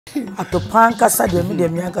atopan kasa de me de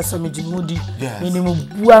me ankasa me jimudi minimum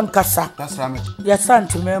bu ankasa that's right ya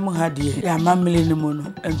santima mu ha de ya mamle ni mu no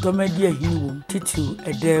entomadi ahini wom titiu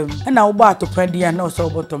edem na wo ba atopan de na wo so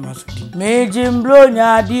bottom so di mejim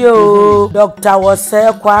Bronya de o doctor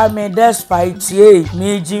wose kwa me despite ye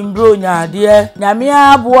mejim Bronya de nyame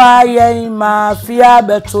aboa ye mafia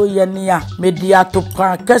beto ye nia medi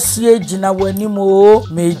atopan kase gina wani mo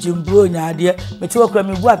mejim Bronya de me ti wakura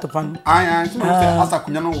me bu atopan ai asa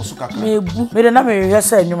kunya no wo so kaka mebu me de na me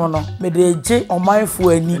hwese anyum no me de je omanfo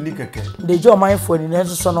ani keke de je omanfo ani na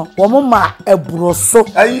so no wo mo ma eburo so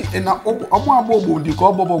ai na omo abobo ndi ko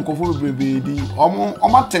obobo nkofo bebe di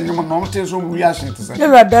omo atanyum no mte so reaction to say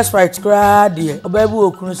you that's right cry de obabu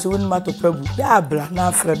okunu se woni matopabu ya abla na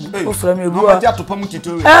afra mi o fra mi ebu a atopa mu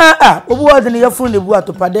titore obu wa de ne yafun ne bu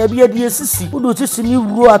atopa da bia de sisi wudu sisi ni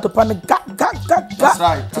wuro atopa ne ga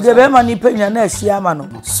ti de be ma ni penya na asia ma no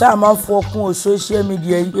sa amanfo ko social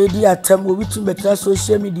media yi di atam obi tun betra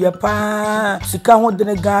social media pa sika ho de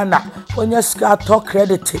ne Ghana onya sika to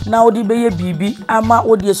credit na odi be ye bibi ama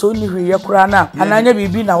odi so ni hweye kura na ananya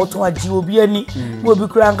bibi na woto agi obi ani obi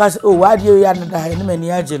kura nka o wa de ya na da ne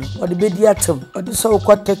mani age no odi be di atam odi so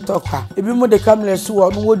ko TikTok ha ebi mu de camera su wo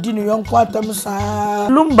no wodi ni yonko atam sa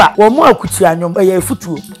Lumba wo mu Akutia nyom ye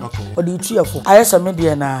futuo odi tuafo ayesa me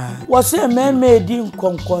de na wo se meme di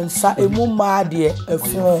nkonkonsa emu ma de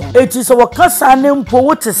efo eti so wo kasa ne mpo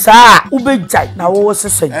wote saa ubejai na wo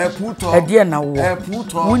sesen ede na wo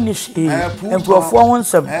woni she enkrofo ho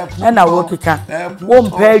nsem na wo keka wo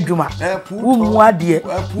mpa adwuma wo mu ade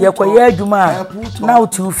ye koye adwuma na wo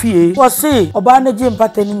ti ofie wo se oba na je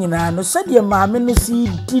mpata ni nyina no sede maame no si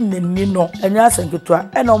di nani no enya asenketoa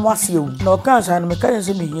na omo ase ewu na okansa no meka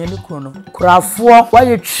nse mehia ni kro no kurafo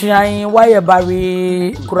waye twan waye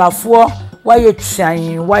bawe kurafo waye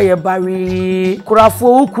twan waye bawe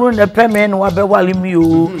kurafo ukuru na peme no wabewale mi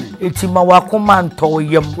o etima wakoma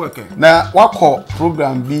ntoyem na wako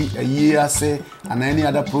program bi ayi ase ana any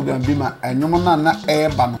other program bi ma anyom na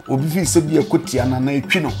eba no obi fi se bi Akutia na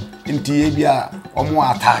etwi no nti e bia omo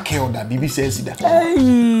attacke oda bibi se sida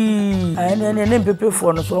ne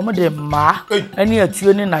mpepefo no so omo de ma ani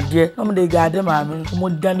atuo ni nade omo de gade maame omo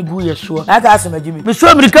dani bu yeso aka asemagimi me so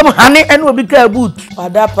amerikam hane ene obi ka boot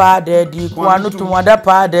wadapa dedi kwanutum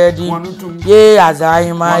wadapa dedi ye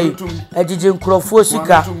azahimai ejije nkrofo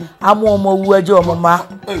sika amo omo wu aje omo ma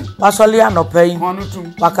pasole anopai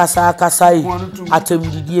wakasa kasai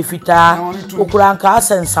atemdidi efita okura nka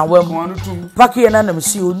asensawam pakiye na nam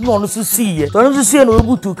si onu onu so siye to onu so siye no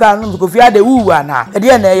obutu ka no ko fi ade wu ana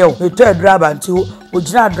ede na eyo eto draba nti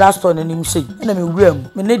ogina drastor na nim sei na me wuram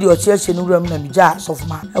me ne de o chiache no wuram na me ja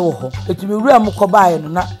sofma e wo ho eti me wuram ko baaye no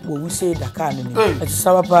na wo wu sei daka na ni eti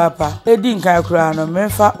saba papa edi nkan kura no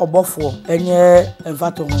memfa obofo enye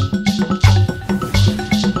emfato ho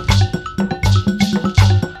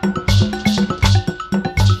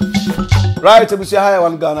right we see high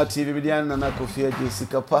one Ghana TV bidian na Kofi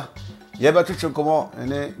Jessica pa ye ba twetwe komo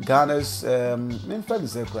ene Ghana's men fa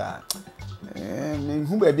se kwa men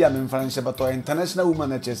hu ba bia men French but international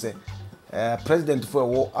woman chese president for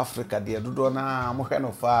wo Africa de dodo na mo hwe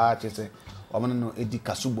no fa chese o mo no edi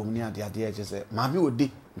kasubom ni ade ade chese Maame ODE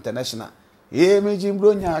international mejim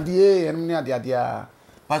Bronya ade en ni ade ade a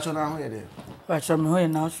pacho na ho ye de pacho me ho ye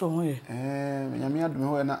na so ho ye nyame adome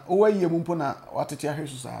ho ye na o waye mu mpo na watete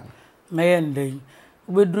ahwesu sa meyende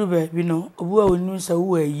ubedru be bi no obu a onu sa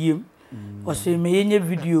wo ayiem o se meyenye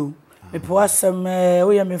video me po asem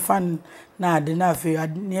wo ye me fan na ade na afi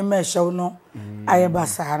ne me hyew no aye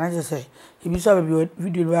basa na je se ibi so be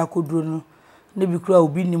video lo akoduro no ne bi kura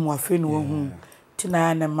obi ni mu afi no hu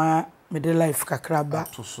tina na ma me de life kakraba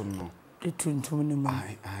to so no tuntum ni mu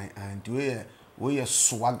ai we ye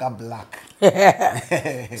swagger black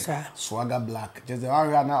swagger black just the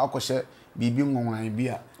one na akoshe bibi ngonwan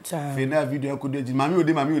bia fe na video akodeji Maame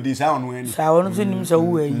ODE sa onu eni sa onu so nim sa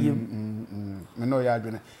wo ayiem me no ya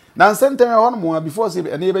adwene na senteme ho no before say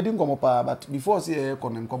ene ye bedi nkomo pa but before say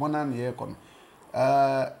nkomo na na ye kono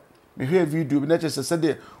me hwe video bi na chese se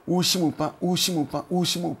de ushimupa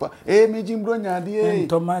mejim Bronya ade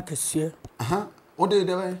entoma kese ode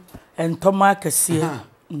de ba entoma kese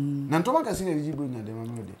na entoma kese na mejim Bronya ade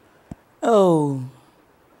Maame ODE oh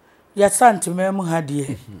ya santima mu ha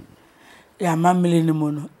de ya mamle ni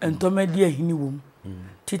mo no entoma di ahini wom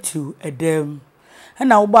titiu edem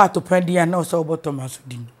na wo ba atopan di na so bottom aso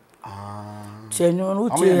din chenyo no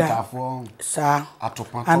uche ya sa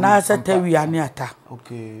atopan ana se tawi ani ata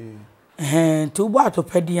okay tu bo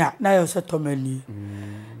atopan di na yo se tomani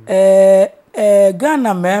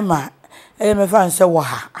Ghana mema me fan se wo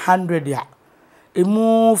ha 100 ya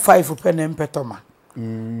emu 5 pe na mpetoma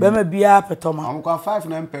Bema bia petoma. I'm going 5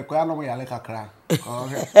 na mpeko ya no mo yale kakra. Oh,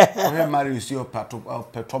 Mario si o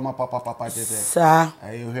petoma papa Sa.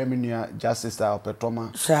 You hear me near justice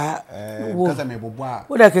petoma. Sa. Kaza me boboa.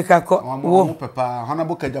 Wo da keka ko. Wo papa,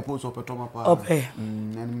 honorable Agyapong so petoma pa. Ope.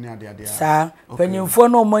 Nanim ne ade. Sa. Panyimfo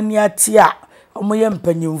no mani atia. Omo ye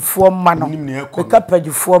mpanyimfo ma no. Beka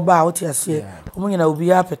panyimfo ba wo ti ase. Omo nyina obi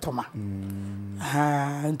ya petoma.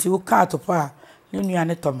 Nti wo ka to pa ne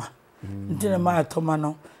nuane toma. Nti na ma toma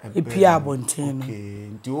no epia abonten no.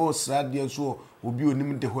 Nti wo srade so obi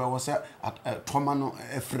onim de ho e wo se toma no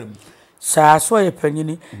efrem. Sa so ye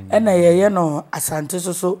panyini na ye no asante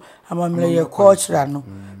so amamle ye culture no.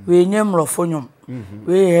 We nyemrofo nyom.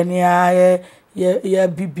 We ye ne ya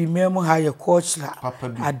bibi memu ha ye culture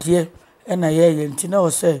ade na ye nti na wo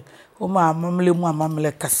se o ma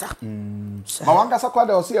amamle kasa. Ma wanga sakwa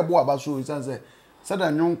de wo se ye bo aba so isanse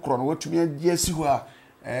sada nyon kro no watumi agi asi ho a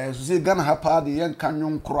so se Ghana ha pa de yen kan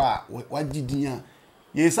nyon kro a wagidin a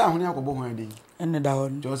ye sa hone akobo ho ade ene da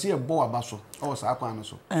hon jo se ye bo aba so o sa akwa no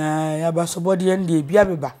so ya ba so body en de bia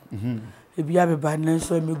beba bia beba nan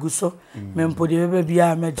so emeguso mempodi beba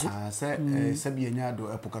bia meji se bia nya do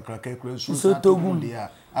epokakra ka kura so togum de a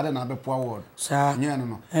ada na bepo award sa nya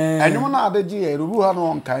no enyo na adaji e ruru ha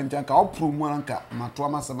no nka nka opro mu anka mato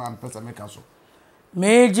amasema mpesa meka so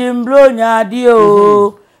Meji Bronya ade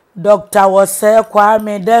o Dr. Wose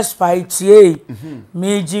Kwame despite ye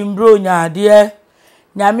Meji Bronya ade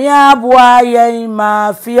nyame aboa ye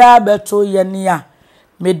ma fia beto ye nia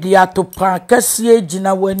media to pa kase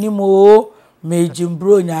gina wanimo Meji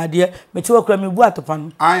Bronya ade meti wakura mebu atopa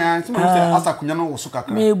no ai ti mo se asakunya no wo so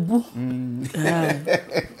kakra mebu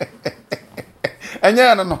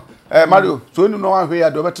enya no Mario so ni no ahwe ya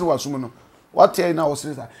do betre wasum no what here na wo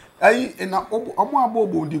sirisa ai na omo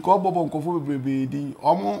abobo ndi ko obobo nkofo bebrebe di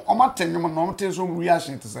omo atennyom no omo te so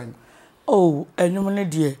reaction te san oh enyom ne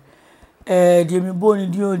de de me boni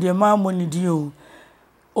di o de ma mo ni di o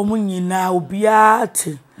omo nyina obia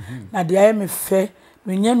te na de aye me fe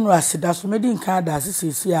me nyanu aseda so me di nkan da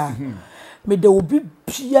asesesi a me de obi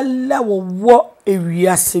biala wo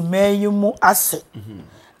ewiase manyimu ase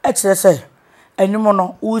e kire se enyum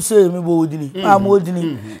no wo se me bo odini Maame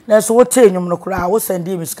ODE na so wo te enyum no kura wo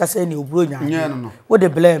sende me sika se ne Bronya wo de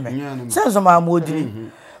blame sense Maame ODE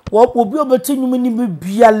wo obi obeti nyum ni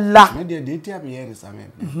biala me de ti am here is amen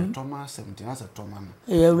Toma 17 as a Toma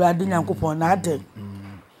no Awurade Nyankopon na ade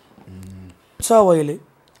so wo ile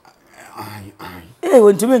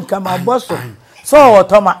wontimi nka ma boso so wo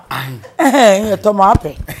Toma ye Toma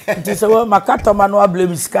ape nti se wo maka Toma no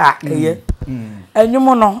ablame sika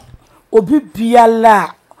enyum no obi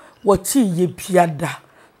biala wati ye biada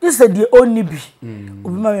this is the only bi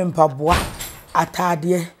obi ma me mpaboa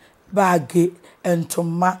atade baage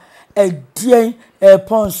entoma edien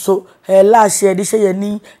ponso last year this year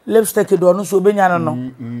ni lipstick do no so obenya no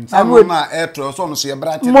Maame na etro so no so ye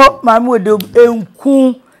brate Maame ODE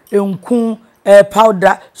enku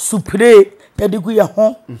powder spray edigu ye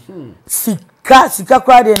ho sika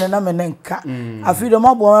kwa de na me nka afido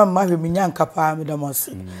mabo ma hwe minyanka pa me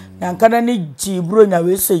damosi nyanka na ni ji Bronya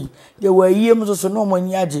we sei ye wayiem so no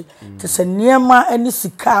mani age te se niema ani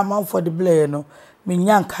sika amanfo de ble no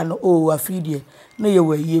minyanka no o afidie na ye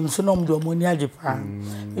wayiem so no mdo mani age pa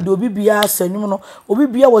e do obi bia asanyum no obi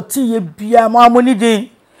bia woti ye bia ma amoni din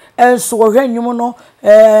enso wo hwanyum no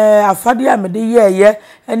afade a me de ye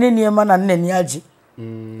ene niema na nani age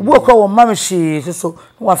wo kwa wo mamhye so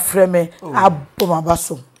wa freme aboma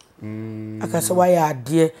baso akase wa ya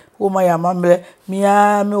ade wo ma ya mamle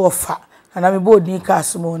mia me wofa ana me bodin ka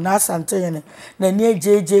asmo na asante yene na ni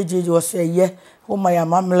ejejeje wo se ye wo ma ya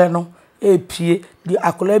mamle no epie di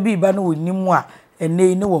akola bi ba no wonimu a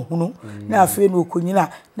ene ne wo hunu na afi no okonyina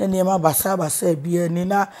na niema basa bi ni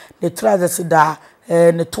na the trousers da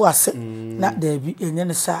ne to ase na da bi enye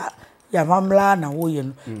ne sa ya mamla na wo ye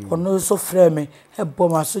no ono so freme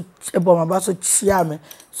eboma baso chia me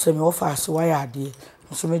se me ofa ase wa ya ade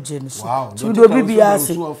so me je ni so ti do bibia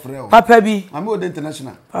ase papa bi Maame ODE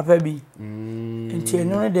international papa bi nti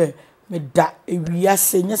enyo de me da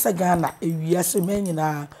ewiase nyesa Ghana ewiase me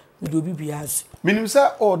nyina me do bibia ase minim say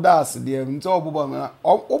all das de nti obobo na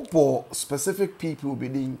obo specific people be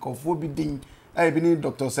din kofo bi din bi ni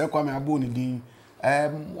Dr. Kwame aboni din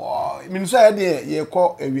minisa de ye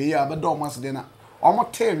ko ewie abedo omo asede na omo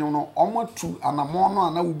tenyo no omo tu anamo no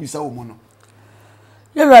ana wubisa omo no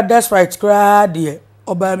ye ra that's right kra de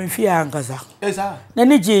oba mi fi ankasa esa na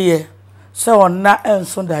ni je se onna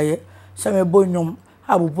enso daye se me bonyom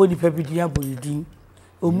abubo ni pabidi abodin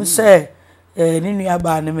omu se ni nua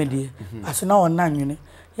ba na me de ase na onna nwene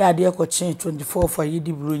ya de ekoche 24 for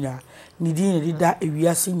yedi Bronya ni din da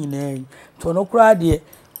ewiase nyina to no kura de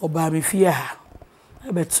oba me fie ha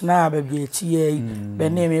ebetna ababie tie be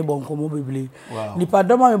ne me bonkomo beble nipa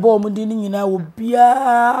doma me bo omudi ni nyina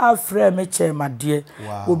obia frɛ me chemade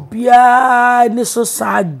obia ni so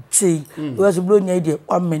saje we so Bronya ide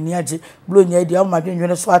o mani age Bronya ide o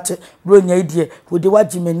madwenwene so ate Bronya ide wode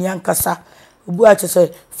waji mani ankasa obu a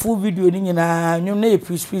chese full video ni nyina nwum na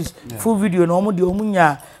please full video no omo de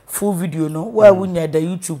omunya full video no wa wunya da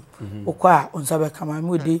YouTube okwa onsabeka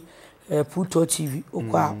Maame ODE Puto TV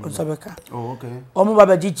okwa onsabeka okay omo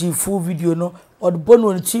baba gigi full video no odbono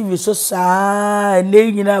on TV so saa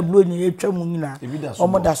ne nyina Bronya etwa mu nyina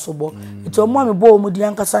omo da sobo ito omo me bo omo di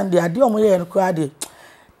ankasa ndi ade omo ye no kwa de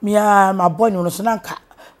mia mabonyo no so nanka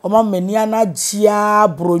omo mani anagea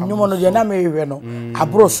bronyum no de na mehwe no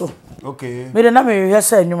abro so okay me de na mehwe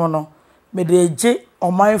sa nyum no me de je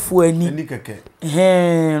omanfo ani keke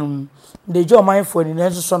de je omanfo ani na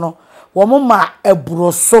so no wo mo ma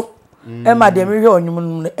ebroso e ma de mehwe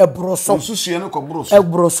onyum no ebroso susue no ko broso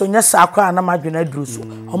ebroso nya sa akwa na madwena adruso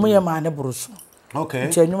omo ye ma ne broso okay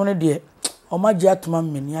nti anyum no de omaje atoma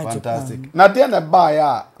mani age fantastic na de na ba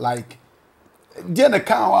ya like de na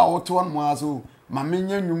kan wa woto on mo aso ma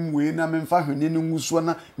menya nwum we na memfa hwene no nguso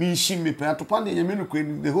na menhyi me pe atopa de nyame no ko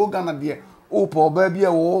the whole Ghana de o po ba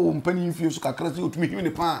bia wo mpani fie so kakra se otumi hwene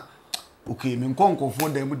pa okay me nkonkofo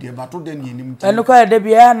da mu de bato de ne nim ti eno kwa de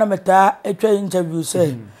bia na meta etwa interview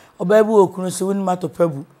say oba bu okunu se woni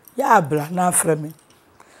matopabu ya abla na afra me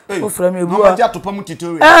o fra me bu no ma ja topa mu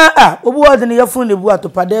titore obu ode ne yafun ne bu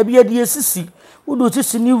atopa da bia de esisi wudu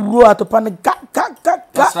tisi ni wuro atopa ne ka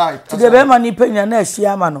ti de be ma ni penya na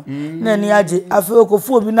ahia ma no na ni age afi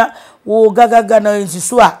okofu obi na wo gagaga na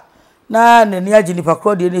nsiso a na ni age ni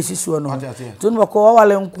pakro de na esisuo no tun bako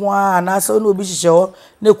wawale nko a na asa no obi hihye ho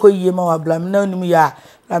na koyiye ma wa blam na nim ya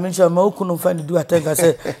ami sho ma okunu fa ni du atenga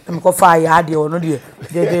se na mko fa ya de ono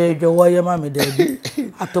de wo ye ma me da bi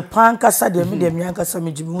atopa ankasa de me de me ankasa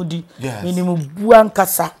me jimudi minimum bu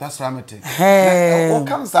ankasa that's right o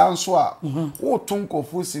kan sa nso a o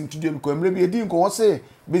tonkofo sintude ko emre bi edi nko wo se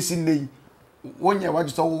besi nei wonye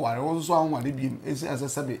waji so wo ware wo so anwa de biem esi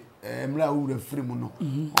asasabe emre a wura firi mu no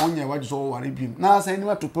wonye waji so wo ware biem na asa ni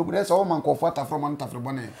matopa gu esa wo man kofo atafro man tafre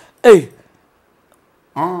bone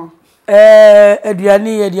eduani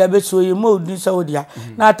ye dia beso ye mo odin sa odia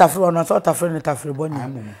na atafre no so tafre ne tafre boni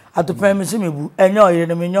atopa mi se mebu enye oyire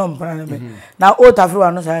ne menyo mpra ne me na o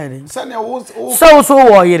tafre no sa yire se ne wo so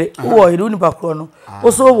wo yire uni pakro no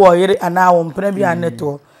o so wo yire ana wo mpra bi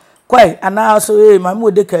aneto kwai ana so Maame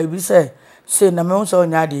ODE ka bi se na me so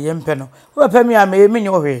onya de ye mpe no wo pa mi a me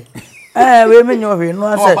menyo hwe we menyo hwe no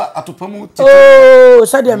ase atopa mu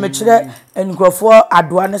sa de me kire enkrofo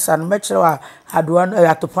adoa ne sa no me kire wa adoa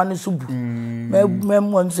atopa ne subu me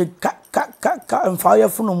mo nse ka mfa ya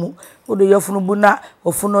funu mu wo de ya funu bu na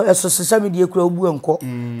ofunu esosesa me de kura obu enko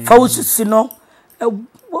fa wo sisi no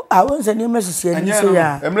a won se ni mesisi ani se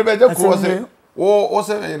ya emre be je ko se wo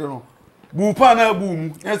se yire no bu pa na bu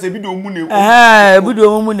mu ese video mu ne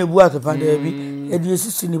video mu ne bu atopa da bi e de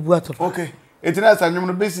sisi ne bu atopa okay etina sa nyum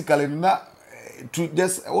no basically na to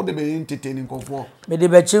just all the be entertaining confo me de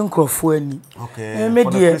be chinkofo ani okay me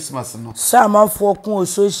for de Christmas no samanfo ko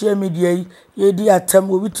social media ye di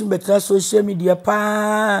atam obi tun betra social media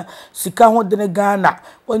pa sika ho de ne Ghana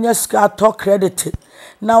onya sika to credit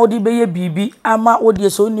na odi be ye bibi ama odi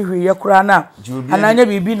so ni hweye kura na ananya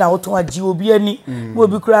bibi na woton agi obi ani mo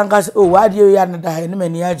obi kura nka o wade ya na da ha ne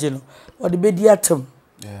mani age no odi be di atam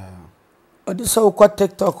odi so ko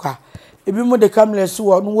TikTok a ebi mo de camera so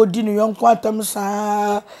wo no wodi no yonko atam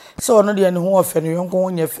saa se ono de ne ho ofe no yonko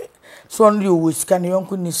ho nyefe so ono de wo sika ne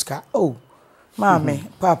yonko ni sika oh maame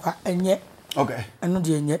papa enye okay eno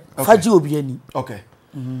de enye faji obi ani okay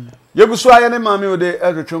yeguso aye ne Maame ODE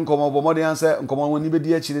etwetwe nkomo bomode anse nkomo woni be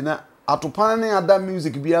di akiri na atopan ne ada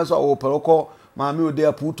music bia so wo peroko Maame ODE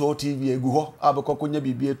aputo TV egu ho abekokonya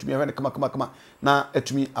bibia etumi hwe ne kama na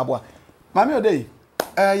etumi aboa Maame ODE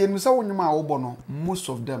yenimisa wonwuma a wo bo no most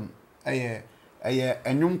of them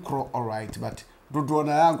enwum kro all right but dodo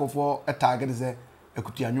na yankofo target ze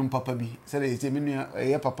Akutia nwum papa bi se de se menu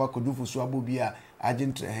papa kodufu so abo bi a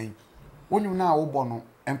agentre hen wonwum na wo bo no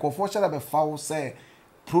enkofo chara be fawo se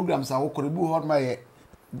programs a wo korebu hot ma ye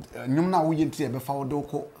nwum na wo yenti be fawo de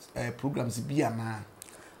ko programs bi ana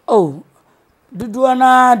oh dodo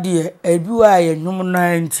na de ebiwa ye nwum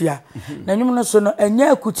na ntia na nwum no so no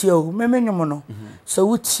enya Akutia o memenwum no so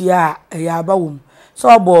wutia ya abawum so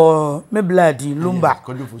abo me blood Lumba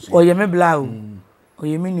oye me blood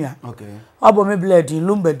oye menua okay abo me blood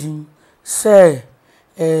Lumba din say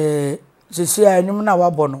sisi enwum na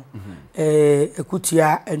wabɔ no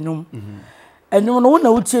Akutia enwum enwum no wona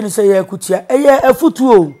wutie ni sɛ yɛ Akutia ɛyɛ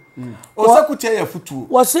afutuo o sɛ Akutia yɛ afutuo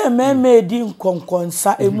wo sɛ mɛmɛ di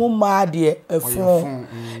nkonkonsa emu maa de efon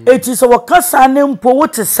eti sɛ wɔkasa ne mpo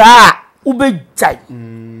wote saa ubejai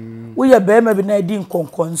wo yɛ bɛɛma bi na di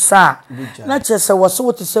nkonkonsa na kyɛ sɛ wo sɛ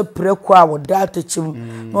wote sɛ preko a wo da atachim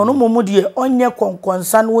na ɔno momu de ɔnyɛ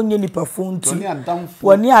konkonsa no wonye nipa fonti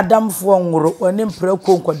woni adamfo nworo woni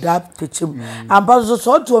preko nkoda atachim ampa so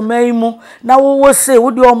so to mayimu na wo se wo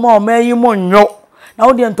de ɔma ɔmayimu nyo na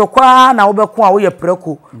wo de ntokwa na wo bɛko a wo yɛ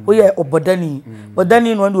preko wo yɛ obodani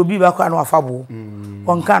bodani no obi ba kwa na afabo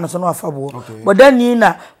onka no so no afabo bodani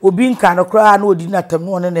na obi nka no kra na odi na tam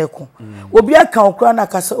no ne na eko obi aka okra na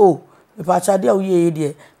kasa o mepacha de wo ye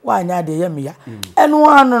de wa anya de ye meya eno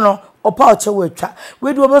anu no opa oche wo atwa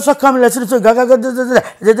we de obeso kamera sire so gaga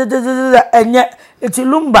enye eti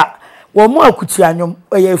Lumba wo mu Akutia anyom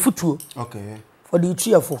eye futuo okay for the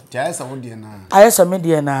tuafo jaisa wo de na ayesa me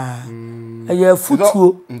de na eye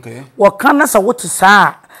futuo okay wo kana sa wote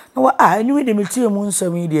saa na wa anyi de metie mu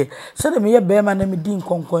nsam de se de me ye bema na me di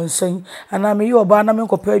nkonkonsan ana me ye oba na me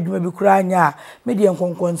nkopa adwuma bi kura anya me de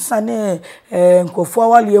nkonkonsan ne nkofo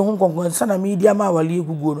awale hu nkonkonsan na me di ama awale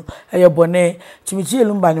egugu no eye bone timitie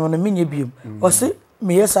Lumba ne no me nye biem o se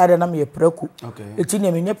me ye saa de na me ye preko eti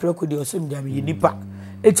ne me nye preko de o se me de me ye nipa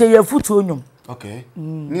eti ye futuo nyom okay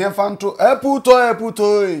ni efanto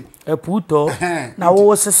eputo na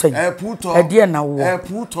wo sesen ede na wo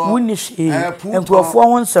woni hwe enkrofo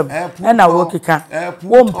ho nsem e na wo keka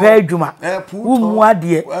wo mpa adwuma wo mu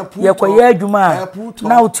ade ye koye adwuma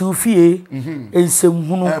na uti ufie ensem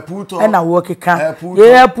hunu e na wo keka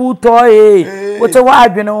ye eputo wote wa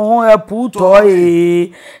adwene ho eputo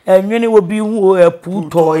enwene wo bi hu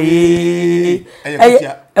eputo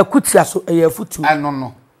Akutia so eye futu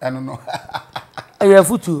no eye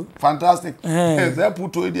futu fantastic ze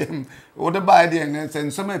puto ide o de ba ide en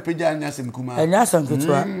senso ma peja anya sem kuma anya san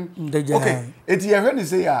ketwa ndeja okay eti ye hwe ni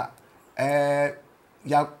say ya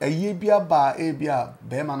aye bia ba e bia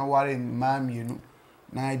be ma no ware ma mienu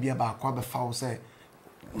na bia ba kwa be fa wo say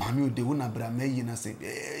Maame ODE wo na bra ma yi na say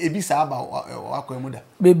e bi sa ba akwa mu da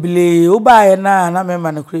bebele o ba ye na me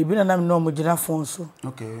ma no kra bi na me no mo gina fon so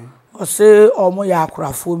okay o say o mo ya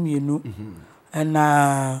akrafo mienu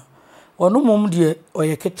na onu mum de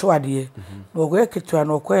oye ketwa de no oye ketwa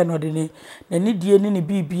no okoye no de ni die ni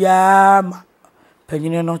bibia ma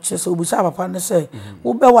panyine no chese obusa papa ne se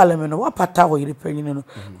wo be wale me no wa pata wo yire panyine no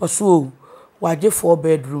oso waje 4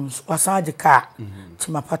 bedrooms wasaje car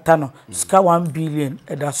tima pata no ska 1 billion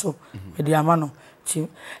edaso edi ama no chi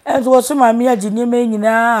enzo wo se Maame agye me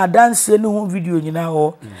nyina adanse ne ho video nyina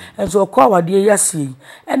ho enzo kwa wade yase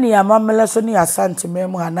ene ya mamele so ne asante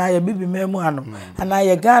memu ana ya bibi memu ano ana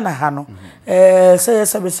ya Ghana ha no se ya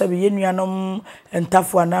sebe ye nuanom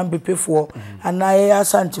entafo ana mbepefo ana ya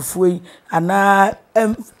asante fuoi ana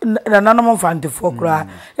nanom mfantefo kra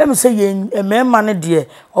em se ye mema ne de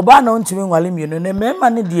oba na ontimi nwale mienu ne mema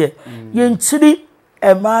ne de ye nchiri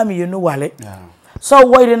ema mienu wale so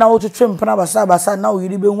why na wo twetwe mpana basa na wo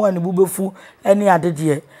yiri be hu ani bubefu ene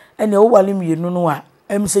adede ene wo wale mienu no a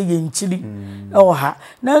em se ye nchiri e ha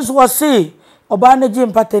nanso wo se oba na je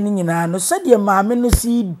mpata ni nyina no se de maame no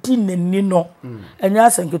si di nani no enya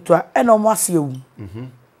asanketo ene omo ase ewu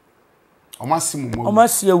omo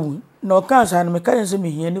ase ewu no kan sa no me kan se me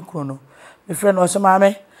hia ni kro no me frɛ no se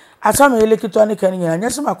maame asa me ele kito ani kan nyina nya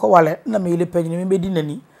se makɔwale na me ele panyini me bedi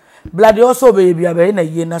nani blade also be bia be na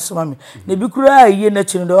yie na sema me na bi kura yie na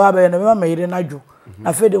chino do wa be na me ma yire na dwo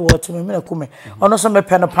na fe de what me na kume ono so me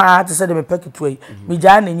pe no pa te se de me paketu yi me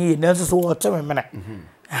ja na nyi na so what me me na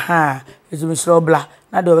aha ezu me sro bla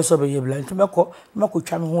na de obeso be ye bla nti me ko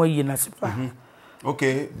twa me ho yie na sepa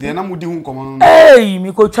okay de na mudi hu komo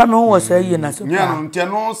me ko twa me ho wo sa yie na sepa nya no nte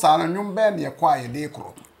no sa na nwum be na ye kwa ye de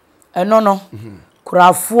kro no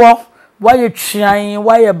kurafo wa ye twan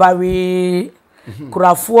wa ye bawe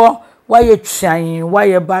kurafo waye twan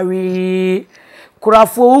waye bawe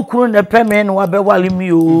kurafo ukuru ne peme no wabe wale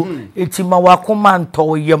mi o etima wakoma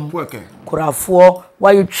nto yem kurafo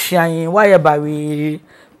waye twan waye bawe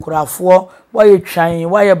kurafo waye twan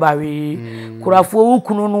waye bawe kurafo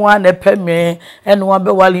ukuru no wa ne peme eno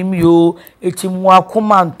wabe wale mi o etima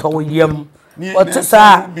wakoma nto yem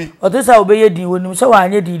otesa obeye din wonim se wa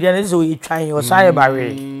anye din dia ne se o twan o saye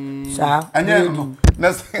bawe sa anye no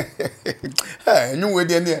enyu we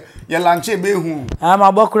de ne ye lanche be hu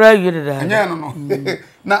ma bokura yire da anye no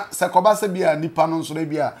na se kobasa bia nipa no nso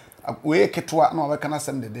bia we ketwa na obeka na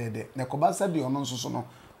sem de ne kobasa de ono nso no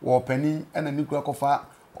wo pani na nikura kofa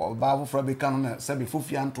oba afofra be kan na se be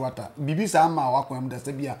fofia ntoata bibi sa ma wakwam da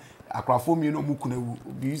se bia akrafo mi no mu kuna wu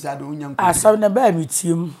bi za do nya nko asam na ba mi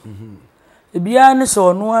tiem ebia ne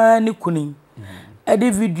so no ani kunin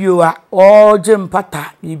edi video a o je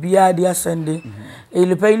mpata bibia de asende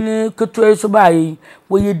elepai keto so bayi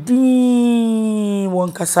wo yedi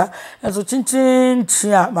won kasa enso chinchin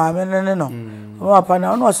chia maame ne no o pa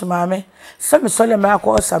na no so maame se me sole me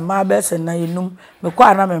akọ ma be se na enum me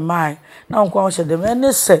kwa na me mai na nko hye de me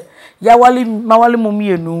ne se ya wali mawali mu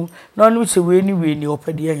mienu na no se we ni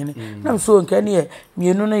opede hene na so nke ne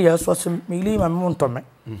mienu no ye so se me ma me ntome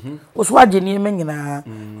oso agye ni me nyina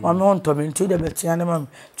ma me ntome nti de betia ne ma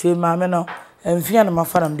tu maame no enfia na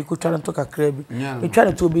mafara mdi kutwa nto kakra bi etwa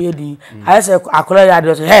ne to be yedi ayese akola ya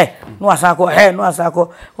de he no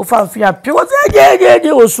asako o fa mfia pe wo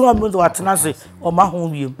je osu amu to atena se o ma ho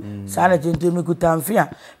biem sa na jento me kuta mfia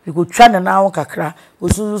bi kutwa ne na ho kakra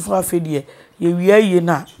osu so afedie ye wiye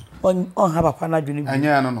na on ha papa na dwene bi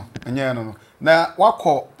anya no na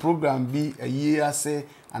wakọ program bi ayi ase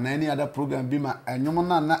ana any other program bi ma enwom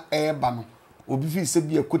na eba no obi fi se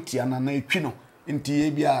bi Akutia na etwi no nti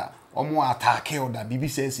e bia omo attăcked da bibi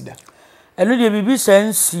sensida enu de bibi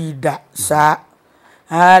sensida sa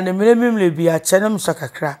ne mlemle bi a chenem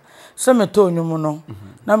sakakra se meto onwom no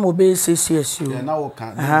na mo be sesiesio na wo kan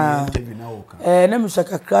interview na wo kan na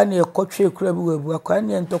musakakra ne ekotwe kura bi wabu akwa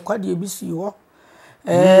ne ntokwa de bi si ho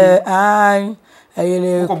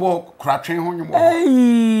ayele ko bo kratwe ho nwom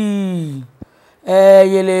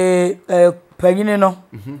yele panyine no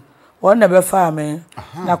wona be fa me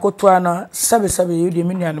na kotoa no sabe yudi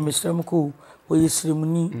me nuanu mesrem ko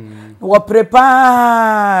oyesrimuni wo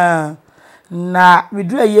prepare na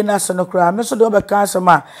medura ye na so no kra me so de obeka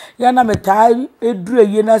asema ya na metai edura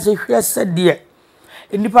ye na se hwese de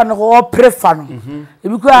enipa no wo prefa no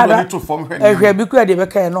ebiku ada ehwe biku ade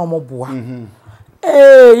beka na omoboa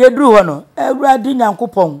yeduru ho no Awurade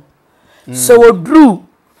Nyankopon se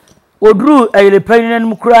woduru ayele panyin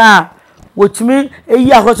no kra wotimi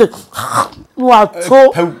eyi ahose no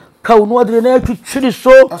ato kaw no de na twitwiri so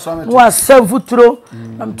no asam futuro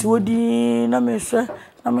nam ti wodi na mehwe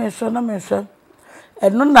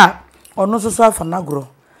eno na ono so afa nagro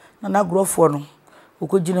na nagrofo no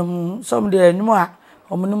okogina mu som de anyum a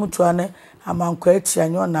omunim toa ne amankwa ati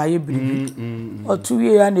anyo na aye biribi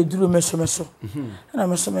otuwie ya na duru meso na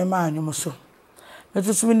meso me ma anyum so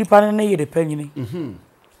metusu nipa ne yere panyini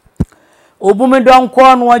obume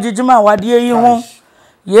donko no wagigima wade yi ho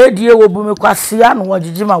ye die obume kwasia no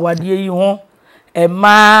wagigima wade yi ho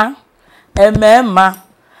emma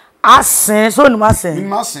asen so ni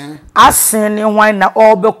asen ni hwan na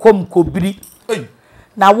obekom kobiri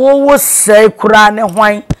na wo sei kura ne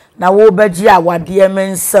hwan na wo beji awade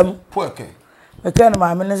mensam poke meka na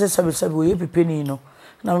maame ne sebe wo ye pepeni no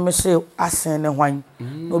na me se asen ne hwan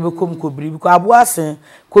na obekom kobiri bi ko abo asen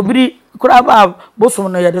kobiri kura ba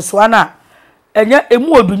bosom no ye de so ana enya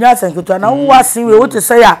emu odunya asenketo na wo asen we wo te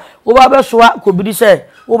se ya wo ba be so kobiri se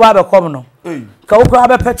wo ba be kom no ka wo kura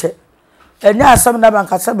be peche enya asam na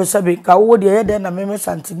banka sebe ka wo de ye de na me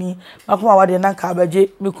santini makoma wade na ka baje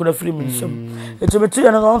me kuna firi mi nsam etibeti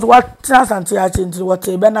ye no so watina santi a chinti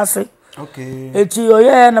wote be na se okay eti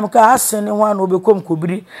oye na mka asen ne hwan obekom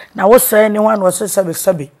kobiri na wo se ne hwan wo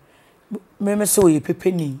sebe me se wo ye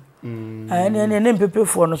pepeni ne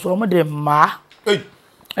pepefo no so mo de ma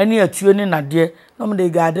ani atuo ni nade no mo de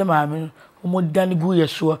gade maame mo dani gu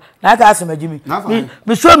yeso na ka asem agimi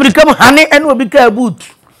mi so mirika mu hane ene obi ka boot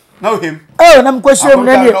no him na mkoshem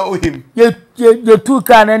na ye tu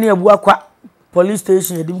ka na ne abu akwa police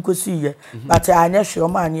station ye dim kosi ye but anya hwe o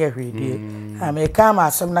ma anya hwe die ameka ma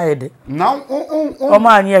asem na ye de na o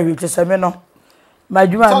ma anya hwe teseme no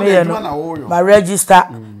majuma me ye no ma register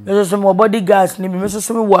me so mo bodyguards ni me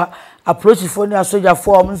so me wa approach for ni asoja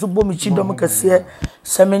form nso bo mi chidom kase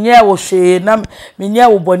se menye wo hwe na menye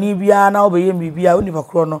wo boni bia na obeye mi bia oni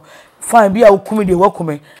bakro no fine bia wo kumi de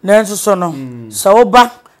wakume na nso so no se wo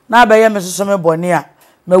ba na abaye me so me boni a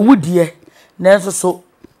ma wudie na nso so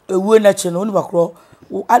ewu na che no oni bakro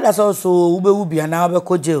ada so wo be wu bia na be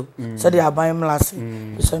ko jail se de aban mlase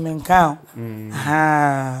se menka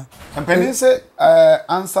empeni se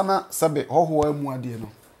ansana sabe hoho amu ade no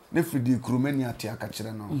ne fridi kromani ate aka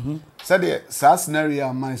kire no se de sa scenario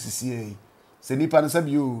a man sisi yi se nipa no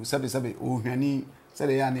sabe yo sabe ohwani se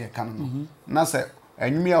de ya na e kan no na se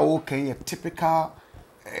anwumi a wo kan ye typical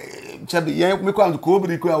chabe ye me kwa ko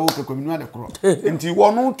obiri ko a wo ka kominu ade kro enti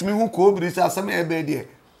wo no tumi hu ko obiri se asem e be de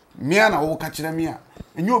mia na wo ka kire mia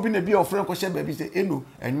enye obi na bi ofre ko hye ba bi se eno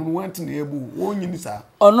anwunu wanti na ebu wo nyini sa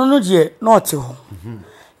ono no je na ote ho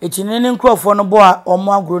etinene nkrofo no bo a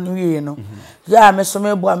omo agro no wiye no ya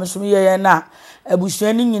mesome bo a mesome ye na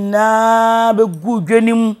abusuani nyina be gu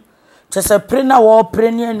dwanim chese pre na wo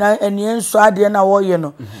pre ne eni enso ade na wo ye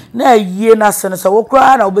no na ayie na se no se wo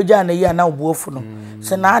kra na obegya na yi na obuofu no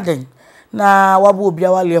se na aden na wabo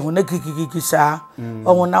obia wale ho na kikikiki saa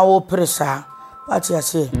o na wo pre saa wati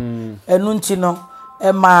ase enu nti no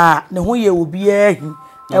ma ne ho ye obi ahi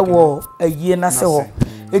ewo ayie na se ho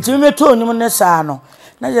etimi meto onyum ne saa no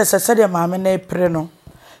na je se de maame na pre no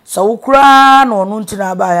sa wo kra na onu nti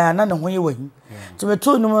na ba ya na ne ho ye wahi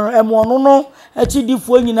timeto onyum emo no no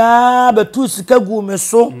achidifo nyina betu sika gu me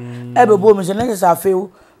so ebebo me se na se afe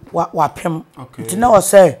wa pem nti na o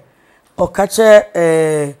se o kache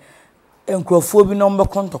enkrofo bi no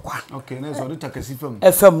mbeko ntokwa okay na so de takasi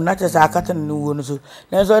fm na chese akata ne wo no so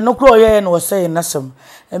na so no kro ye no se na sem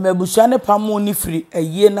emabusua ne pamo ni firi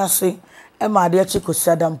ayie na se ma de chikosi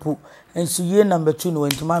adampo ensi ye number 2 no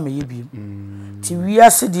ntima me ye bi ti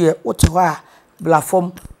wiase de wote ho a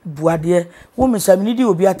platform buade wo mesamini di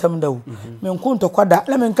obi atam da wo me nko ntokwa da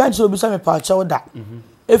na me nka nche obi sa me pa che wo da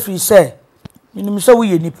efiri se minim se wo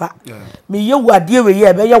ye nipa me ye wade we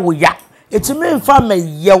ye be ye wo ya etime mfa me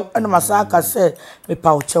yew na masaka se me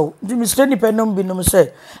pa che wo ndi mi se nipa no bi no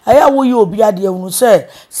se aya wo ye obi ade wo se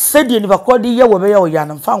se de nipa ko de ye wo be ye wo ya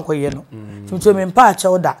na mfa nko ye no tumto me pa che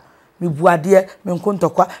wo da me buade me nko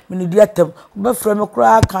ntokwa me ni di atam be fra me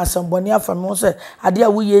kura ka asamboni afa me se ade a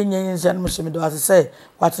wo ye nyen nse no se me do ase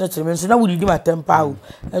watene tere me so na wo di matem pa wo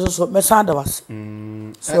enso so me sanda was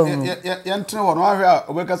so yentene wo no ahwe a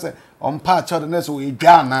obeka se on pa cha de so we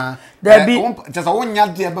dwa na there be just a wonya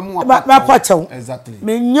de be mu ma pa cha exactly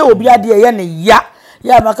me nye obi ade ye ne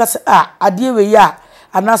ya maka se ade we ya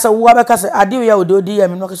anasa wo abeka se ade we ya ododi ya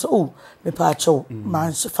me no ka se me pa cha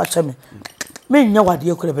man se fa cha me nya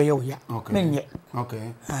wade kure be ye wo ya menye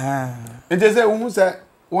okay ente se wo se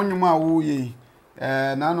wonyuma wo ye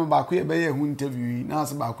na no ba ko ye be ye hu interview na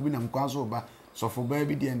se ba ko bi na nkwa so ba sofo ba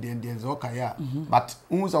bi de zo kaya but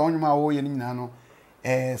wo se wonyuma wo ye ni nyina no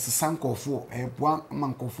sesan kofo boa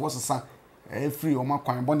mankofo sesa free o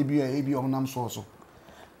makwan boni bi e bi o nam so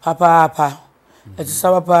papa eti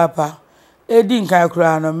sa papa edi nkan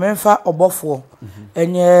kura no memfa obofo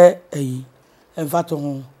enye ayi emfa to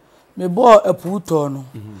ho me bo aputo no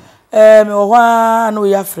me wo hwa no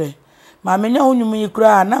ya frɛ ma menya honyum yi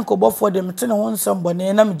kura na nkobofo de metene ho nsam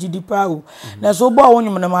bone na mgidi pa o na so bo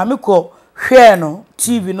honyum na ma me kɔ hwɛ no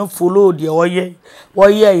TV no follow de woye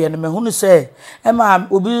ye no me hunu se ma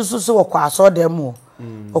obi so so wɔ aso dem o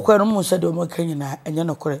okɔ no mu se de o makanyi na enye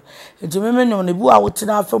no kore enti me menyum no bi a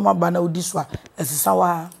wotena afam aba na odi so a esesa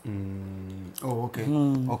wa oh okay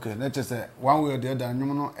okay let's just say one way or the other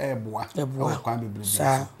nyum no eboa kwan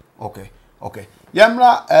bebre okay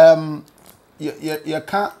yamra ye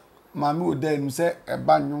ka Maame ODE nu se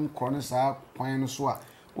eba nyum kro ne sa kwan no so a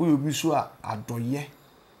wo obi so a adoye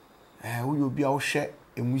wo obi a wo hwe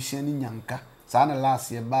emuhia ni nyanka sa na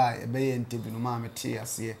last ye ba ebe ye interview no maame te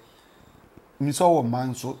ase mi so wo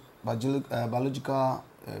man so biological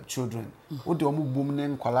children wo de omo bom ne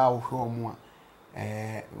nkwala wo hwe omo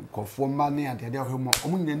a kofo ma ne ade ade hwe mo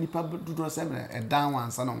omo nya nipa dudu se me edan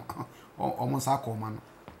wansa no omo sa ko ma no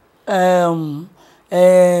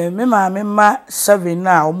me maame ma 7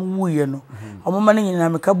 na omo wuye no omo ma ne nyina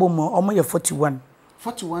me ka bom omo ye 41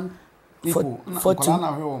 people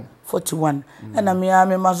 41 na me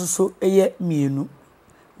ame ma so eye mienu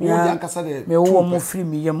me wo mo free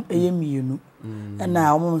me yam eye mienu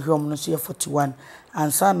na omo hwe omo no so ye 41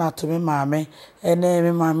 ansa na to me maame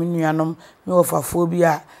me maame nuanom me wofafo bi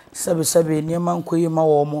a sebe ne ma nkoyi ma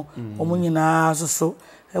wo omo nyina so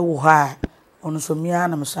wo ha ono so mia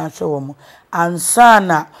na msan hwe wo mo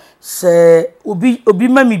ansana se obi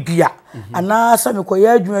mami bia ana sa me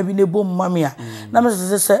koya adwuma bi ne bom mami a na me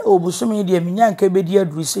se obusumi de minya nka be di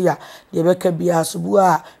aduru se ya de be ka bia subu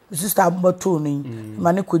a sister abato ni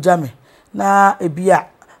mane koja me na ebia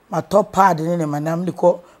ma top pad ne manam de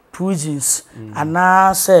ko prisons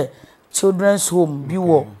ana se children's home bi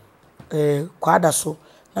wo kwada so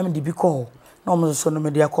na me de bi ko na omo so no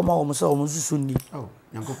me de akoma omo so omo susu ni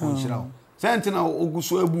yankopon shirawo sentina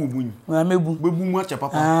oguso ebu obun na mebu bebu mu acha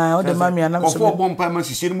papa o de mami anam so ofo bompa ma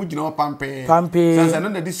sisire mu gina pampe sense no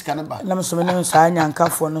na disika ne ba na so me ne sa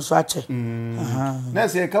nyankafo no so ache na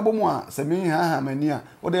se ka bomu a se me ha mani a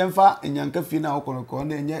o de mfa nyanka fi na okoroko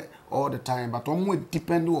na enye all the time but omo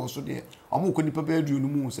depend wo so de omo ko nipa be aduonu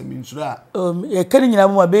mu se me nsura e kan nyina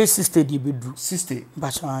mu be sister di bedu sister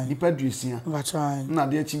ba chan nipa duesia ba chan na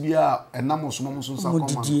de achi bia enam osomom so nsa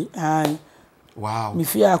koma wow mi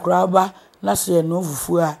fi akra ba na se no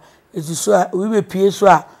fufu a eziso a wi be pie so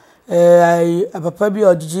a papa bi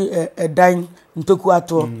odiji edan ntoku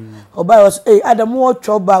ato oba was adamu wo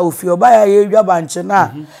choba ofi oba ya ye dwa banche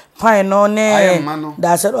na pan no ne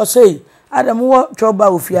da said o say Adam wo choba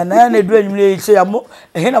ofia na na edu anwumre se ya mo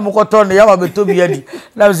ehe na mokoto no ya wa beto bi adi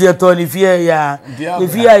na ze to ni fie ya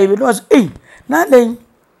fie ya bi no na den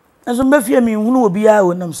enso me fie mi hunu obi ya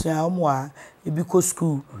wo nam se a mo a ebi ko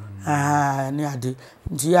school ni ade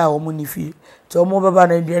nti ya wo mo ni fie ti o mo baba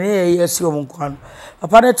na aduane ye esi o mo kwan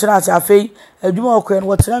papa ne tena ase afei adwuma okwe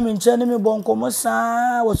no tena me nche ne me bonko mo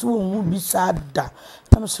saa wo so wo bi saa da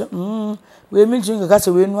nam se we mi jinga ka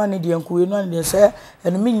se we nu ane de enko we nu ane de se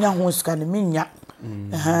eno mi nya ho ska ne mi nya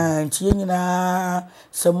nti ye nyina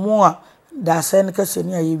se mo a da se ne ka se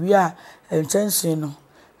ne aye wi a enchense no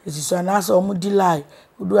esi so na so mo delay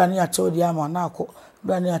udu ane a che odi ama na akọ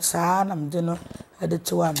udu ane a saa na mde no ade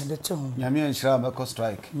che wa me de che ho nyame enshira ba ko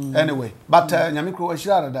strike anyway but nyame kro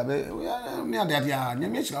enshira da be me ade ade a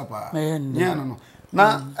nyame enshira pa nya no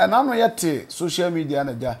na no yete social media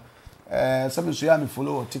na ja some so ya me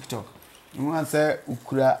follow on TikTok you want say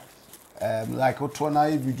ukura like what na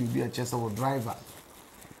video bi a chese wo driver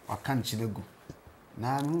wa kan chilegu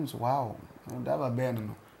na no so wow da ba be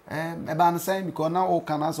no e ba na say because na o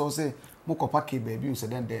kan so say mo ko pack baby you say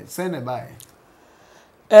then there say na buy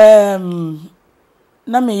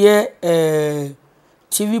na me ye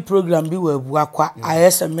TV program bi we bu akwa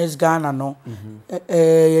ISMS Ghana no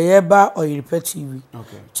ye ba Oyiripe TV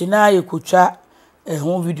tina ye kotwa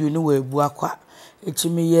ho video ni we bu akwa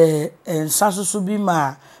etimi ye ensasoso bi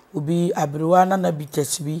ma obi abrewa na bi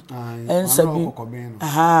tesibi ensa bi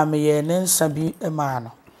me ye nensa bi ma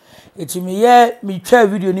no etimi ye mi twa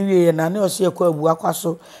video ni wie na ne o se ekwa bu akwa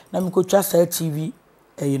so na mi kotwa sa TV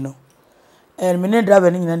no me ne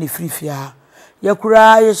driver ni nyina ne frifia ye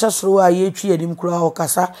kura ye sasoro a ye twi adim kura o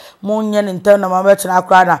kasa mo nye ne ntam na ma be tena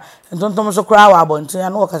kura na ntontom so kura wa abonten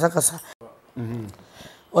na o kasa kasa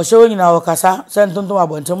o se nyina o kasa se ntontom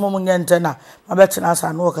abonten mo nye ntam na ma be tena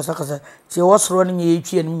asa na o kasa kasa ti wo soro ni ye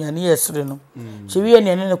twi adim nya ne ye sere no se wie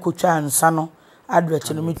ne kotwa ansa no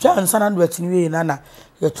advert no mi twa ansa na advert ni wie na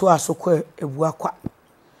ye to asokọ ebu akwa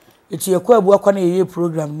eti ye kwa ebu akwa na ye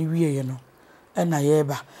program ni wie ye no na ye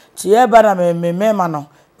ba ti ye ba na me ma no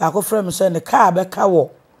ba ko frame say ne car be ka wo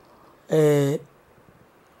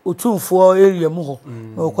otumfo area mu ho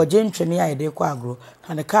na ko gentwene ya de kwa agro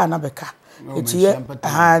na ne car na be ka eti ye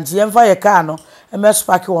nti ye mfa ye car no me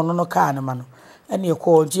spark wono no car ne ma no ene ye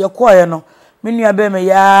ko nti ye ko ye no me nua be me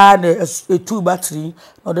ya ne etu battery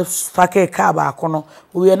no de spark e car ba ko no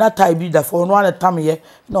o ye na tai bi da fo no ane tam ye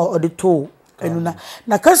na o de to enuna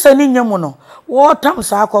na kasa ni nyemu no wo tam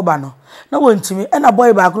sa akoba no na wontimi ena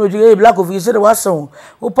boy ba ko e black of you say wason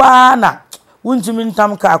wo pa na wontimi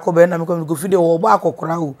ntam ka akoba na me ko fide wo ba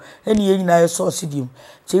akokora wo eni ye nyina ye so sidim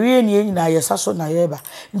ti wi eni ye nyina ye saso na ye ba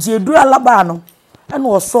nti eduru alaba no ena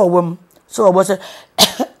wo so wam so wo say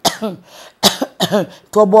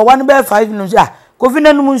to bo wan be 5 minutes ah ko fi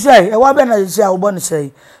na num nsu ai e wa be na se a wo bo ne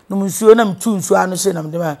sei num nsu na mtu nsu anu se na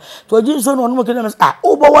mdema to ji nsu no no ke na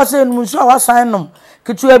wo bo wa se num nsu a wa san num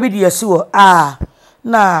kitu abi de yesi wo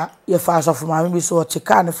na ye fa so from am bi so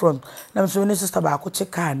cheka ne front na so ne sister ba ko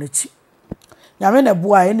cheka na chi nyame na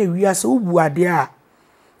bua ye na wiase wo bu ade a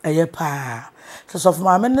eye pa so from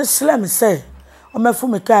am ne slam say o mefu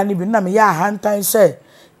me ka ne bi na me ya hantan say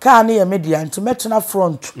ka ne ye media nti metena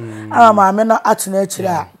front ama maame na atena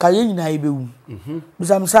akira ka ye nyina ye bewu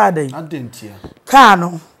bisam sa adan adentia ka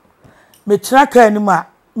no metena ka ni ma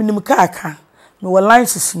minim ka aka me wo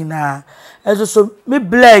lines nyina ezo so me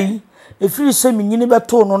blai efiri se minyini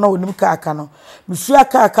beto no na wonim ka aka no misu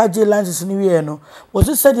aka je lines ni wie no wo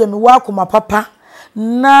se said me wa akoma papa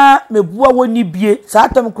na mebua woni bie sa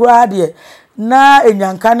atam kura de na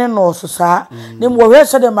enyanka ne no so sa ne mo hwe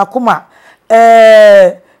said makoma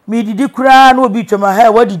mi didi kura na obi twema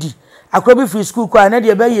ha wadidi akwa bi free school kwa na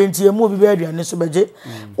de be ye ntie mu obi be aduane so beje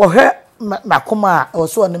wo hwe makoma o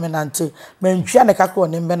so ne menante mentwa ne kakro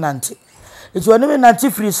ne menante eti woni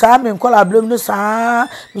menante free sa me nkola blem no sa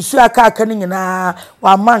misu aka ne nyina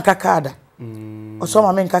wa man kakada o so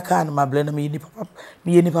ma men kaka na mable na me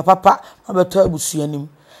ni papa ma beto abusuanim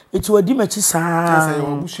eti wadi machi sa say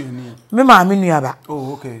wo abusuani me ma me nua ba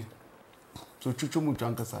oh okay so chuchu mutu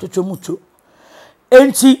ankasa chuchu mutu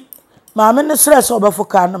enti maame ne stress obefo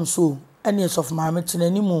ka nam so ene sof maame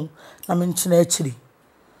tenanimu na me ntena akiri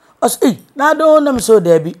os na do nam so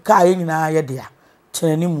da bi ka ye nyina ye dia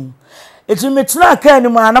tenanimu eti me tena ka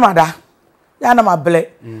animu anamada ya na mable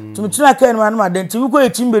ti me tena ka animu anamada enti mi ko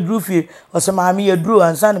etim bedru fie os maame ye duru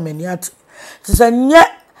ansa na mani ate se nye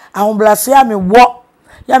ahomblase a me wo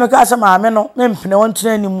ya me ka se maame no me mpene won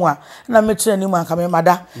tenanimu a na me tenanimu anka me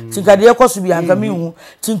mada ti nka de ekoso bi anka me hu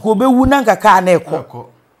ti nka obewu na nka ka na ekọ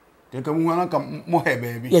teka mu hwana ka mo he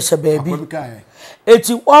baby yes baby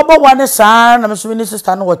eti obo wane saa na me so ni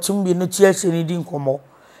sister no wotim bi no tie ase ni di nkomo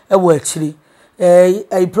wo akiri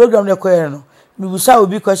a program ne koye no me busa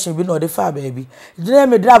obi question bi no de fa baby dine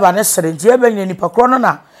me driver ne sere nti e ba nyani pakro no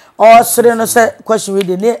na o sere no se question we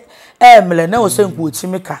de ne emle na o se nku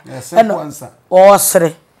otimika e no o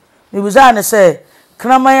sere me busa ne se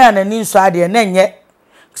kraman ya na ni nso ade na nye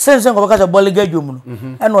sense ko baka bole gadwom no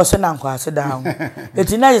e no se na nkwa ase da ho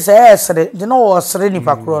eti na je se e sere de no o sere ni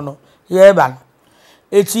pakro no ye ba no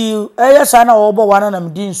eti eye sa na wo bo wana na me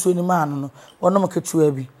di nso ni ma no wono me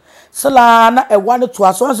ketua bi sala na e wane to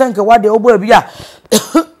aso se nke wade obo bi a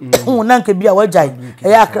na nke bi a wajai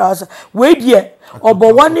e akra we die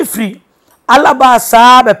obo wane free alaba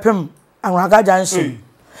sa bepem anwaga jansen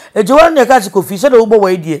eje won ne ka ti kofi se de obo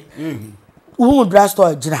we die hu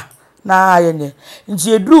drugstore jira na ayenye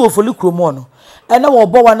nti eduru ofoli kromo no ene wo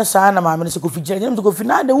bo wane sa na maame ne se kofi jira nyem to kofi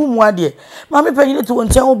na de wu mu ade maame panyine to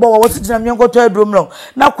wonchen wo bo wo tijina me nkoto adrom no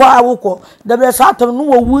na kwa awoko da be sa atom no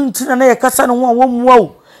wo wu ntina na ye kasa no wo mu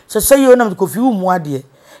awu se yo nam kofi wu mu ade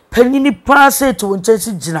panyini paase to wonchen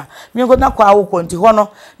si jina me nkoto na kwa awoko nti ho no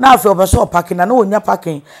na afi obeso opake na onya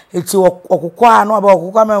parking eti okokwa no aba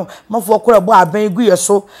okokwa mafo okora bo aban gu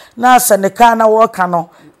yeso na saneka na wo ka no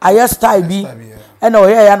aye style bi ena o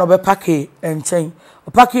ye ya no be parking enchen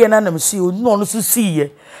opake na nam si o no so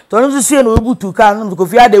siye to no so siye no obutu ka no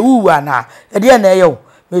kofi ade wu ana e de na ye o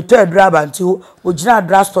me to adraba nti o gina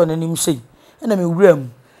drugstore na nim sei ena me wuram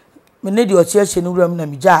me ne di o tie no wuram na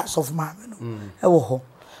me ja soft maame no e wo ho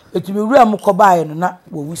eti me wuram ko bae no na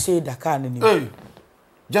wo wu sei daka na nim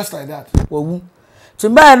just like that wo wu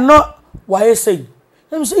timba no wa ye sei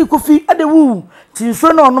na sei kofi ade wu ti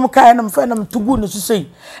so na onom kai na me fa na me tugu ne so sei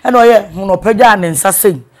ena o ye hu no pagya ne nsa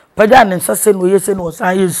sei pagya ne nsa sei no ye sei no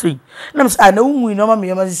sa ye sei na me sa na wu no ma me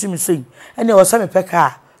yema sisi me sei ena o sa me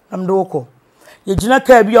peka na me de woko ye gina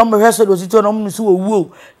ka bi o me hwese do sito no me so wo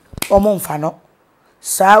wu o mo mfa no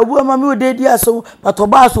sa obu Maame ODE di aso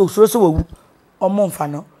patoba aso osuro so wo wu o mo mfa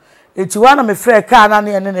no eti wana me frɛ ka na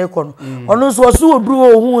ne ne ko no ono so so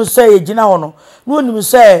oduru ohun se ye gina ho no no onim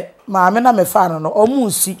se maame na me fa no o mu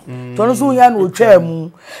si to no so ya na otwa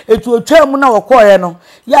mu eti otwa mu na wokoye no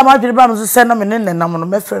ya ma dwere ba no se na me ne nenam no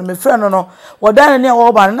me frɛ no wodan ne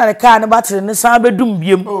wo ba na ne ka ne batere ne san bedum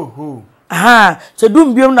biem aha se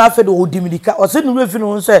dum biem na afa de odimirika o se nu refi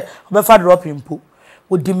no se obefa drop impo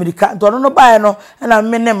odimirika to no bae no na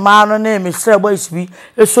me ne ma no na me sre boys bi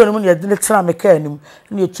eso ne mu ne de tena me ka anim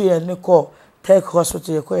ne etu ye ne ko take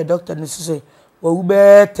hospital ye ko ye doctor ne say wo wu be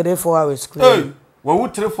 3-4 hours hey wo wu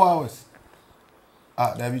 3-4 hours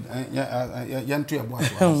David yantu ye bo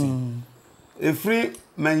aso efri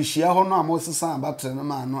manhia ho no amosesa abatre no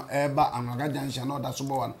ma no eba Anwaga junction no da so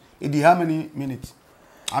bo wan edi how many minutes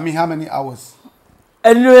I mean how many hours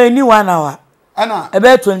any 1 hour Ana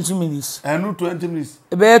about 20 minutes. Enu 20 minutes.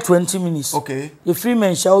 About 20 minutes. Okay. The free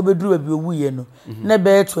man shall be drew a be wu ye no. Na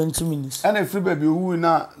about 20 minutes. And a free baby wu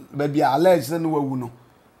na baby alleged no wu no.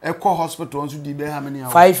 E call hospital once you be how many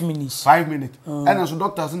hours? 5 minutes. 5 minutes. And as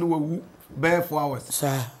doctors no wu be 4 hours.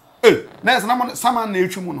 Sir. Eh, na someone na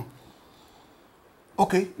etwu mu no.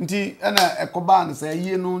 Okay, nti na ekoba na say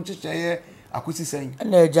ye no nchicheye akosi sen.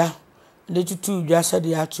 Na eja. De tutu dwa said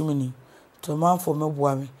ya tumini. To man for me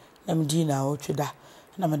boa me. Na me di na otweda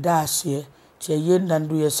na me da ase tie ye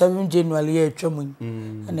ndandu ye 7 January ye atwamu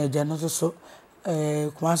na eja no so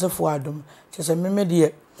kumasefo adom se me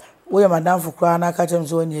de wo ye madam fo kra na ka chem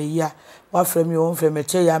so onya yi a wa frɛ me won frɛ me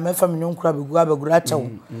che ya me fa me nyonkra begu abegura chewo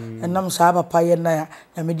enam sa papa ye na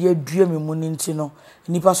ya me de adua me mu ninti no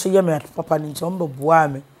nipa so ye me papa ninti on beboa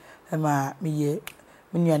me ma me ye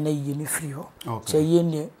menu na yi ni free ho che ye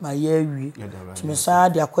ne ma ye awie ti me sa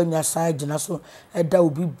de akwanya sa gina so eda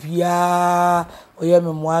obi bia oye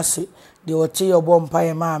me mo ase de ote ye obo mpa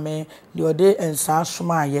ye maame de ode ensa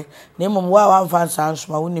soma ye na emom wa mfa ensa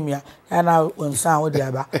soma wonim ya na onsa ho de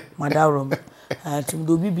aba madarom ti me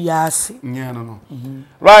do obi bia ase no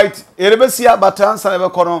right erebesi abatan sa be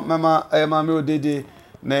kono mama Maame ODE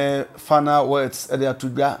ne final words e de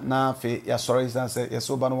atudwa na fe ya sorry say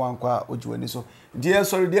yeso ba no wankwa ojiwani so dear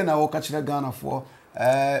sorry dear na wo ka kire Ghana for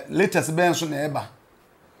latest ben so na eba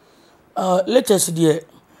latest dear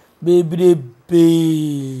baby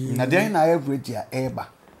na dear na average ya eba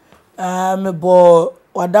me bo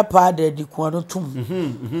wada pa de di ko no tum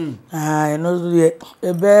no dear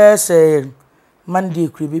e be say Monday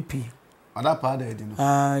krebepi wada pa de di no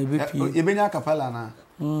e be pi e be nya kapela na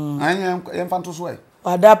anya yemfa to so e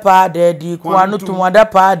wadapa dedi kwanutum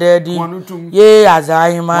wadapa dedi ye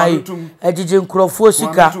azahimai ejije nkrofo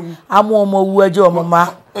sika amomo wu aje omoma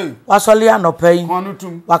wasole anopai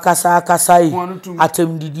wakasa kasai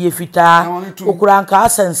atemdidie fita okuranka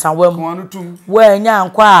asensanwam wanya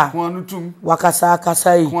nkwa wakasa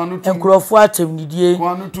kasai nkrofo atemdidie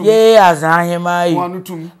ye azahimai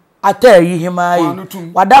atayi himai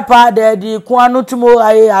wadapa dedi kwanutumo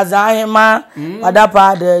aye azahima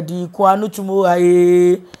wadapa dedi kwanutumo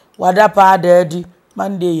aye wadapa dedi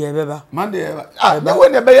Monday yebeba na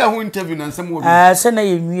when e be ya hu interview na nsem wo bi se na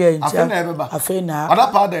yenwie ntia afa na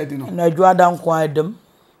wadapa dedi no na adwada nkwa adam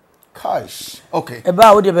Gosh. Okay.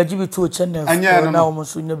 Eba wo de baji bi to channel na wo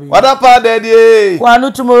so nya bi. Wadapa dedi.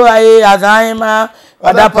 Kwanu tumo aye azahima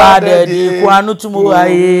wadapa dedi kwanu tumo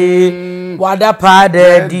aye wadapa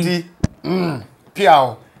dedi.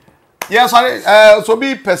 Piao. Yes, sorry. So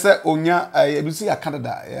be pese onya ebisi ya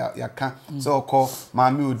Canada ya kan. So call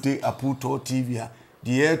Maame ODE Aputo TV a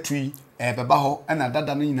the ade3 beba ho na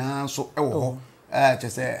dada no nyina so ewo ho.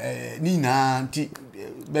 Chese ni na nti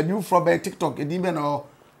baby from TikTok edi be no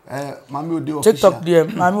Maame ODE official. TikTok there,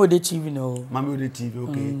 Maame ODE TV no. Maame ODE TV,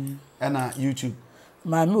 okay. And YouTube.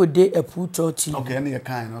 Maame ODE Aputo TV. Okay, and you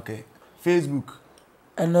kind, okay. Facebook.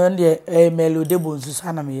 And then the Melody Bonsu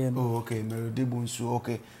sana me. Oh, okay, Melody Bonsu,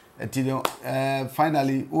 okay. Until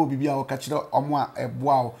finally, oh, bibi a catch it omo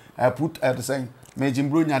wow. Put the same. Majin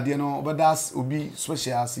Bronya de no, but that's obi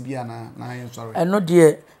special CBA na I'm sorry. And no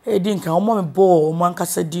dear, e din kan omo me bo omo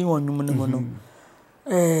ankasa din wonwum ne mo no.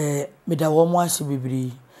 Me da wo mo ase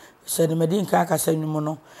bibiri. Said me din kan akasa nwum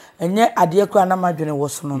no. Enye ade kura na madwene wo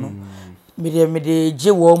so no no. Me de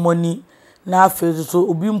je wo mo ni na afi so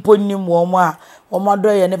obi mponim wo mo a wo mo do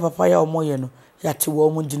ye ne papa ya wo mo ye no. Ya te wo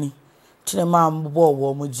mo gini. Tine ma mbo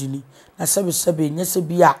wo mo gini. Na sebe nye se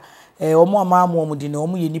bia omo amaamo omo di na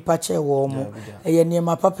omo ye nipa che wo omo ye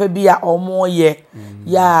niema papa bia omo ye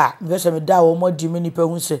ya mbese me da omo di me nipa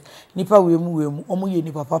hu se nipa wemu omo ye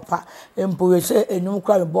nipa papa empo we se enum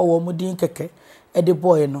kra me bo wo omo din keke e de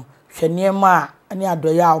boy no hwe niema ani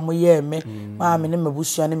adoya omo ye me ma me ne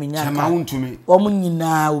mabusua ne menya ka omo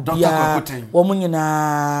nyina obia omo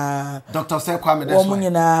nyina Dr. Sekwa me deso omo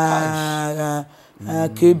nyina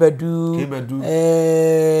Kebedu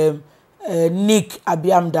Nick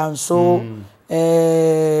Abiam Danso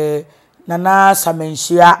Nana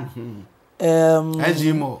Samenshia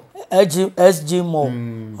SG Mo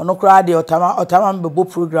ono kra de otama mbebo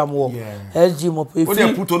program wo SG Mo o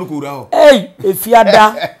de put onu kura ho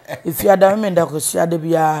efiada me nda ko siada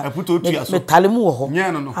bia me talemu wo ho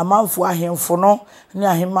amanfo ahemfo no ne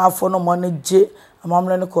ahemafo no mo ne je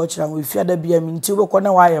amamle ne ko kira wo efiada bia mi nti wo ko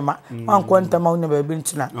na wayema wanko ntama wo ne ba bi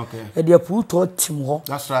ntina e de puto tim ho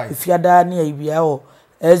efiada ne ayibia ho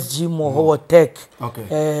SG Mo ho tech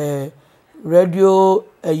radio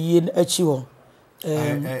ayin achi ho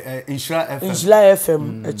Insula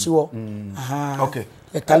FM achiwo okay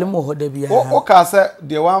etalemo ho da bia o ka se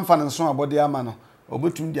de wan fa nso abode ama no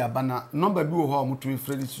obetum di abana number bi wo ho omutumi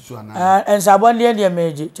fredi tutu ana ensabonde de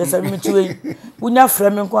meje chese mituwe unya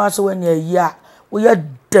frame nko aso wanya yi a wo ya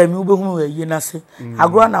dami ubehunu yi na se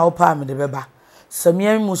agro na wo pa me de beba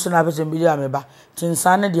samia mi muso na pese bi ameba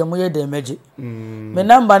tinsane de mo ye de meje me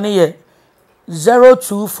number ne ye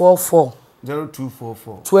 0244 28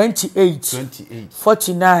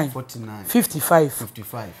 49 55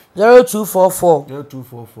 0244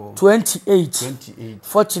 28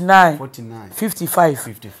 49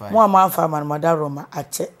 55 mo ama fa man madaroma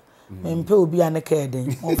ache mempe obi aneka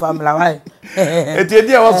eden mo famila wai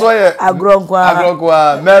etiedi e wo so ye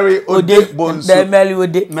agronkwa Mary ODE Bonsu Mary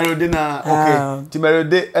ODE na okay ti Mary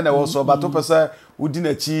ODE ena wo so bato pese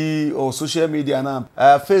udinachi o social media na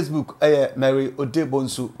Facebook Mary ODE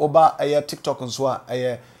Bonsu oba TikTok nso a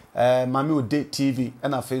Maame ODE TV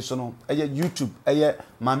ena face no YouTube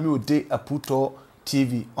Maame ODE Aputo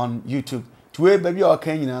TV on YouTube tuwe baby o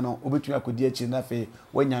kan nyina no obetumi akodi achi na fe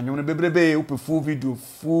wanya nwom no bebrebe upe full video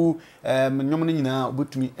full nwom no nyina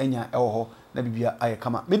obetumi anya ewo ho na bibia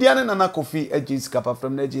ayekama media ne nana kofi Jessica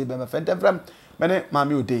from na je be ma fente from mene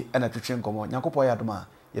Maame ODE ena twetwe nkomo nyakopo ya doma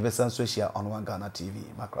yebesa nso ahia on One Ghana TV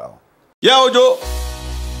makrao yeah ojo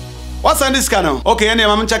what's on this channel okay ene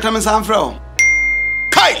mam check them sanfro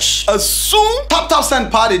Kaish assume top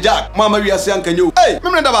send party jack mama we ase ankanyo hey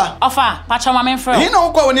memre daba ofa pacha mama mfro he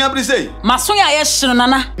no kwa woni abri say maso ya ye hye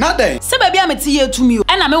nana na den se ba bia meti ye tumi o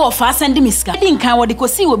na me wo fa send miska di nkan wo de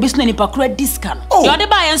kosi wo bisu ni pakura diska no yo de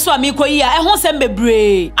ba ye nso ami koyi a ho sem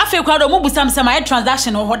bebre afi kwa do mu busam sem ay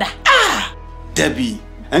transaction ho da Debbie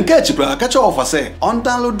Enke chipra catch offer say on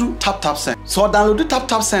download tap send. So download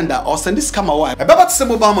tap send or send this come away. A better to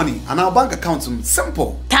mobile money and our bank account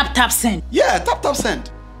simple. Tap send. Yeah, tap send.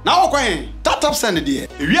 Now okay, tap send it there.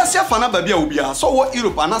 If you see a fan baby ubia, so what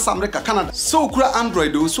Europe and America, Canada, so kura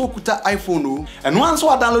Android, so kuta iPhone, and once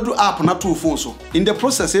I download the app na 2 phones. In the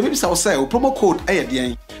process, maybe say promo code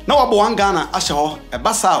AYDN. Now I want Ghana asho a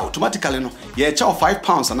basa automatically no. Yeah, chow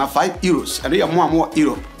 £5 and €5, and you are more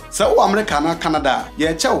Europe. So America and Canada,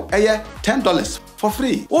 yeah, chow $10 for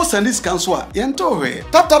free. Oh, send this cancel.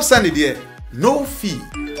 Yento tap send it there, no fee.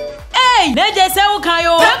 Hey, they just say okay,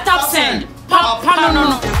 tap send. Papa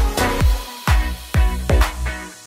no.